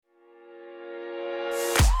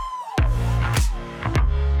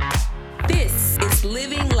is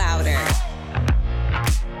Living Louder.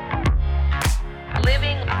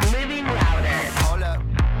 Living Louder. Hold up.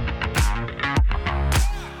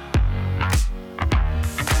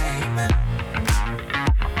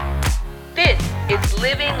 This is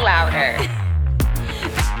Living Louder.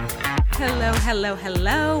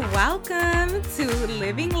 Hello. Welcome to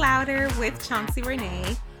Living Louder with Chauncey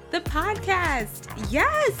Renee, the podcast.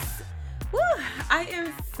 Yes. Woo. I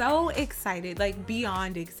am so excited, like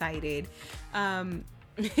beyond excited.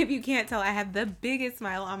 If you can't tell, I have the biggest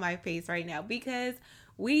smile on my face right now because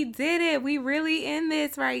we did it. We really in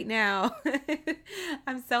this right now.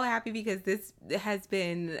 I'm so happy because this has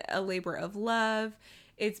been a labor of love.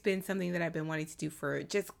 It's been something that I've been wanting to do for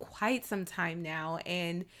just quite some time now.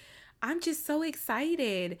 And I'm just so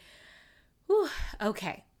excited. Whew.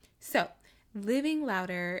 Okay. So Living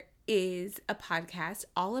Louder is a podcast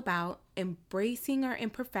all about embracing our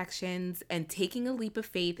imperfections and taking a leap of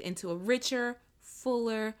faith into a richer,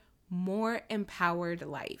 fuller, more empowered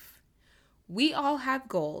life. We all have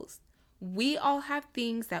goals. We all have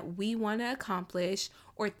things that we want to accomplish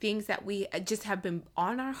or things that we just have been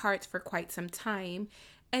on our hearts for quite some time,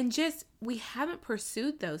 and just we haven't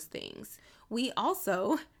pursued those things. We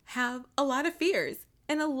also have a lot of fears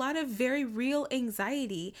and a lot of very real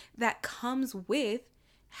anxiety that comes with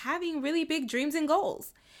having really big dreams and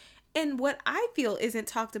goals. And what I feel isn't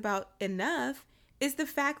talked about enough is the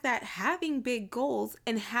fact that having big goals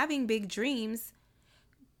and having big dreams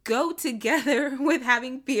go together with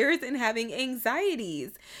having fears and having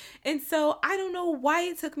anxieties. And so I don't know why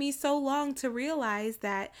it took me so long to realize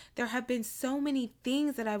that there have been so many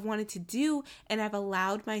things that I've wanted to do, and I've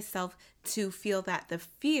allowed myself to feel that the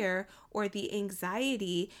fear or the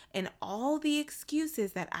anxiety and all the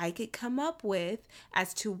excuses that I could come up with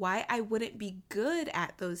as to why I wouldn't be good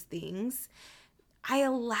at those things, I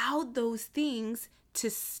allowed those things to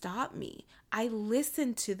stop me. I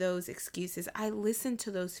listened to those excuses. I listened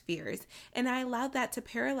to those fears, and I allowed that to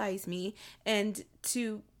paralyze me and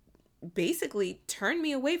to basically turn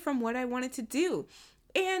me away from what I wanted to do.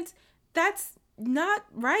 And that's not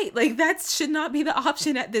right. Like, that should not be the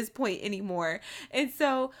option at this point anymore. And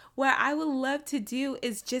so what I would love to do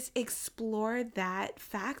is just explore that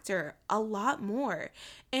factor a lot more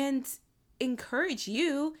and encourage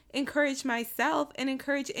you, encourage myself, and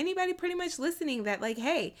encourage anybody pretty much listening that, like,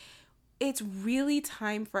 hey, it's really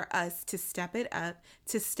time for us to step it up,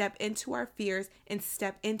 to step into our fears and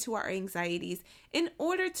step into our anxieties in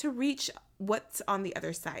order to reach what's on the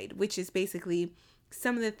other side, which is basically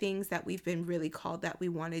some of the things that we've been really called that we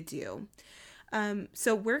want to do.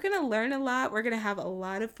 So we're going to learn a lot. We're going to have a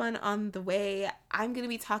lot of fun on the way. I'm going to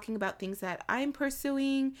be talking about things that I'm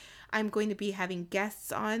pursuing. I'm going to be having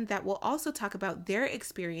guests on that will also talk about their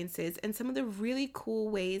experiences and some of the really cool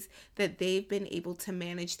ways that they've been able to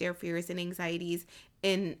manage their fears and anxieties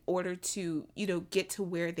in order to, get to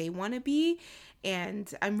where they want to be. And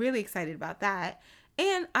I'm really excited about that.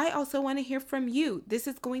 And I also want to hear from you. This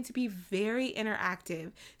is going to be very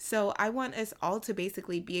interactive. So I want us all to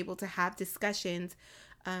basically be able to have discussions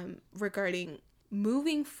regarding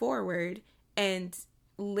moving forward and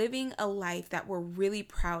living a life that we're really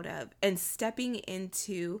proud of and stepping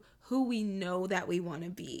into who we know that we want to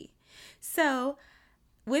be. So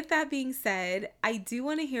with that being said, I do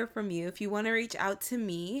want to hear from you. If you want to reach out to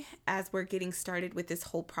me as we're getting started with this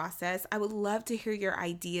whole process, I would love to hear your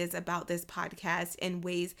ideas about this podcast and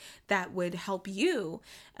ways that would help you.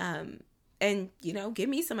 And, give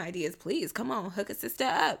me some ideas, please. Come on, hook a sister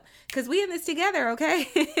up because we in this together,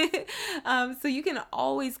 okay? So you can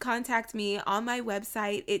always contact me on my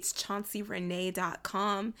website. It's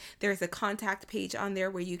chaunceyrenee.com. There's a contact page on there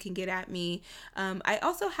where you can get at me. I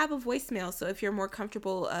also have a voicemail. So if you're more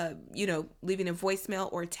comfortable, leaving a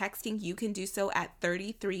voicemail or texting, you can do so at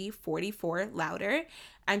 3344 louder.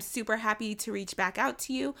 I'm super happy to reach back out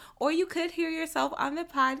to you, or you could hear yourself on the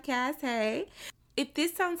podcast. Hey. If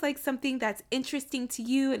this sounds like something that's interesting to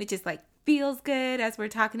you and it just feels good as we're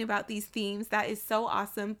talking about these themes, that is so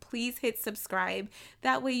awesome. Please hit subscribe.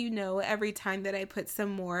 That way every time that I put some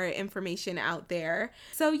more information out there.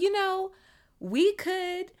 So, we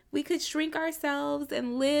could shrink ourselves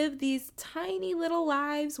and live these tiny little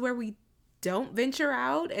lives where we don't venture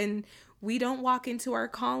out and we don't walk into our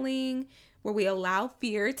calling, where we allow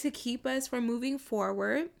fear to keep us from moving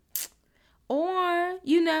forward. Or,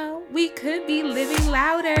 we could be living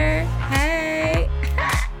louder. Hey,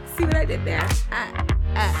 see what I did there?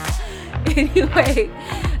 Anyway,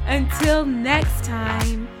 until next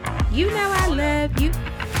time, I love you.